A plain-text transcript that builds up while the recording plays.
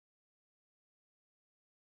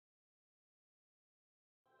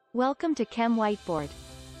Welcome to Chem Whiteboard.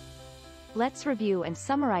 Let's review and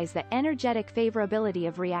summarize the energetic favorability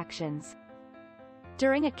of reactions.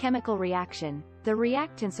 During a chemical reaction, the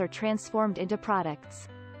reactants are transformed into products.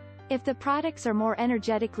 If the products are more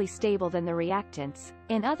energetically stable than the reactants,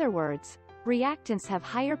 in other words, reactants have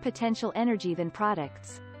higher potential energy than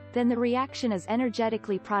products, then the reaction is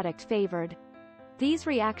energetically product-favored. These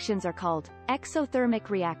reactions are called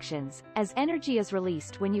exothermic reactions, as energy is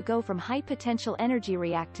released when you go from high-potential energy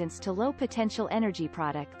reactants to low-potential energy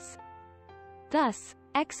products. Thus,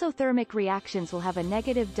 exothermic reactions will have a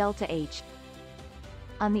negative delta H.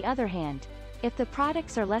 On the other hand, if the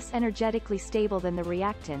products are less energetically stable than the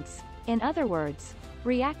reactants, in other words,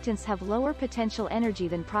 reactants have lower potential energy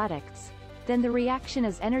than products, then the reaction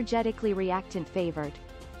is energetically reactant-favored.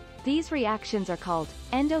 These reactions are called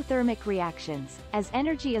endothermic reactions, as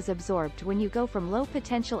energy is absorbed when you go from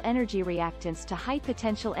low-potential energy reactants to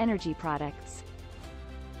high-potential energy products.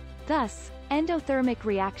 Thus, endothermic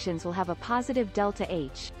reactions will have a positive delta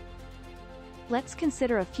H. Let's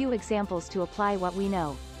consider a few examples to apply what we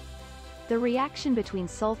know. The reaction between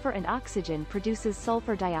sulfur and oxygen produces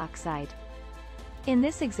sulfur dioxide. In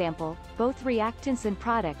this example, both reactants and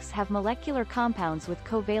products have molecular compounds with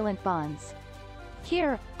covalent bonds.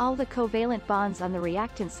 Here, all the covalent bonds on the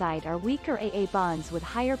reactant side are weaker AA bonds with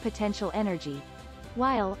higher potential energy,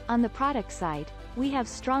 while, on the product side, we have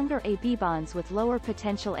stronger AB bonds with lower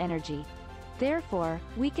potential energy. Therefore,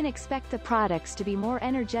 we can expect the products to be more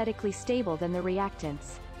energetically stable than the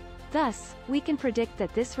reactants. Thus, we can predict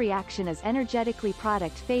that this reaction is energetically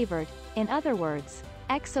product-favored, in other words,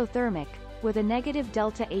 exothermic, with a negative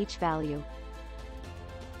delta H value.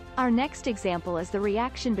 Our next example is the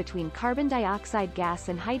reaction between carbon dioxide gas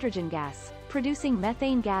and hydrogen gas, producing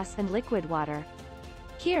methane gas and liquid water.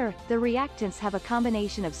 Here, the reactants have a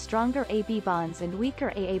combination of stronger AB bonds and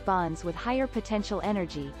weaker AA bonds with higher potential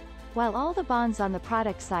energy, while all the bonds on the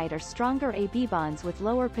product side are stronger AB bonds with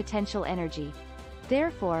lower potential energy.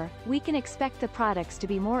 Therefore, we can expect the products to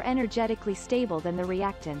be more energetically stable than the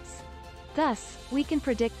reactants. Thus, we can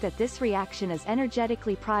predict that this reaction is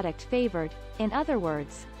energetically product-favored, in other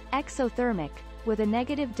words, exothermic, with a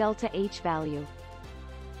negative delta H value.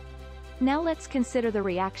 Now let's consider the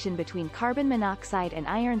reaction between carbon monoxide and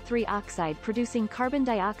iron 3 oxide producing carbon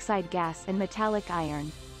dioxide gas and metallic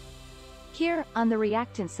iron. Here, on the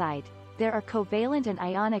reactant side, there are covalent and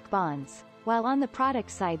ionic bonds, while on the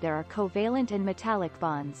product side there are covalent and metallic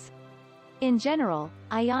bonds. In general,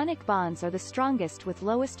 ionic bonds are the strongest with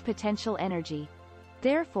lowest potential energy.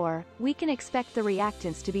 Therefore, we can expect the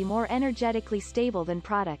reactants to be more energetically stable than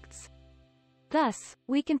products. Thus,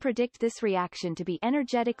 we can predict this reaction to be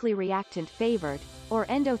energetically reactant-favored, or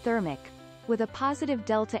endothermic, with a positive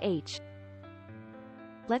delta H.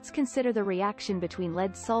 Let's consider the reaction between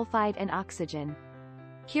lead sulfide and oxygen.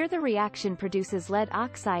 Here the reaction produces lead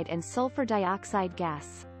oxide and sulfur dioxide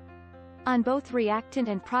gas. On both reactant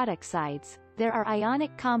and product sides, there are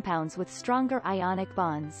ionic compounds with stronger ionic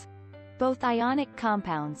bonds. Both ionic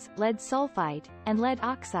compounds, lead sulfide, and lead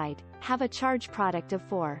oxide, have a charge product of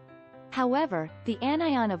 4. However, the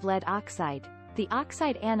anion of lead oxide, the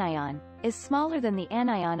oxide anion, is smaller than the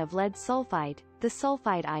anion of lead sulfide, the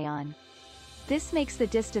sulfide ion. This makes the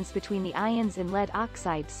distance between the ions in lead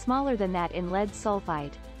oxide smaller than that in lead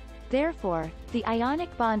sulfide. Therefore, the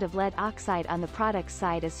ionic bond of lead oxide on the product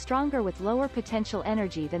side is stronger with lower potential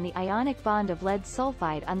energy than the ionic bond of lead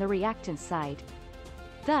sulfide on the reactant side.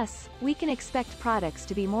 Thus, we can expect products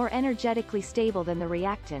to be more energetically stable than the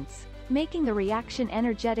reactants, making the reaction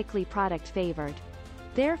energetically product-favored.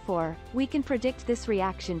 Therefore, we can predict this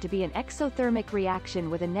reaction to be an exothermic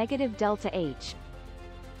reaction with a negative delta H.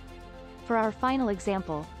 For our final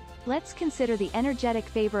example, let's consider the energetic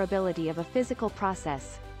favorability of a physical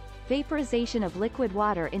process: vaporization of liquid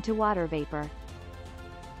water into water vapor.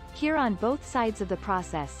 Here on both sides of the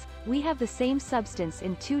process, we have the same substance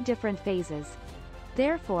in two different phases.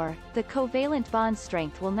 Therefore, the covalent bond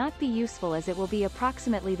strength will not be useful as it will be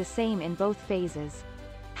approximately the same in both phases.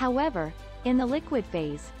 However, in the liquid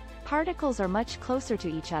phase, particles are much closer to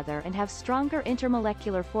each other and have stronger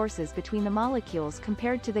intermolecular forces between the molecules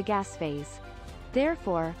compared to the gas phase.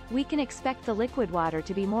 Therefore, we can expect the liquid water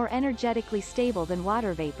to be more energetically stable than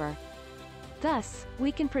water vapor. Thus,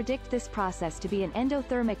 we can predict this process to be an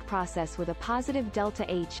endothermic process with a positive delta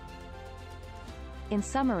H. In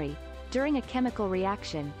summary, during a chemical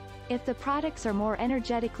reaction, if the products are more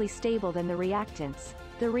energetically stable than the reactants,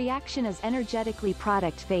 the reaction is energetically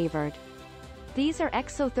product-favored. These are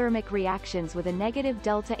exothermic reactions with a negative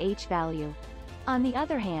delta H value. On the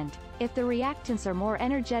other hand, if the reactants are more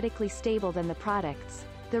energetically stable than the products,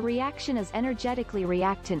 the reaction is energetically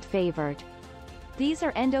reactant-favored. These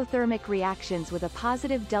are endothermic reactions with a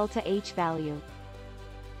positive delta H value.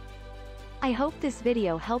 I hope this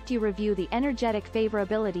video helped you review the energetic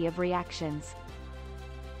favorability of reactions.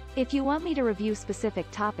 If you want me to review specific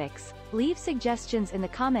topics, leave suggestions in the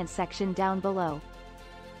comments section down below.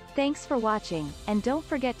 Thanks for watching, and don't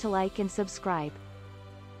forget to like and subscribe.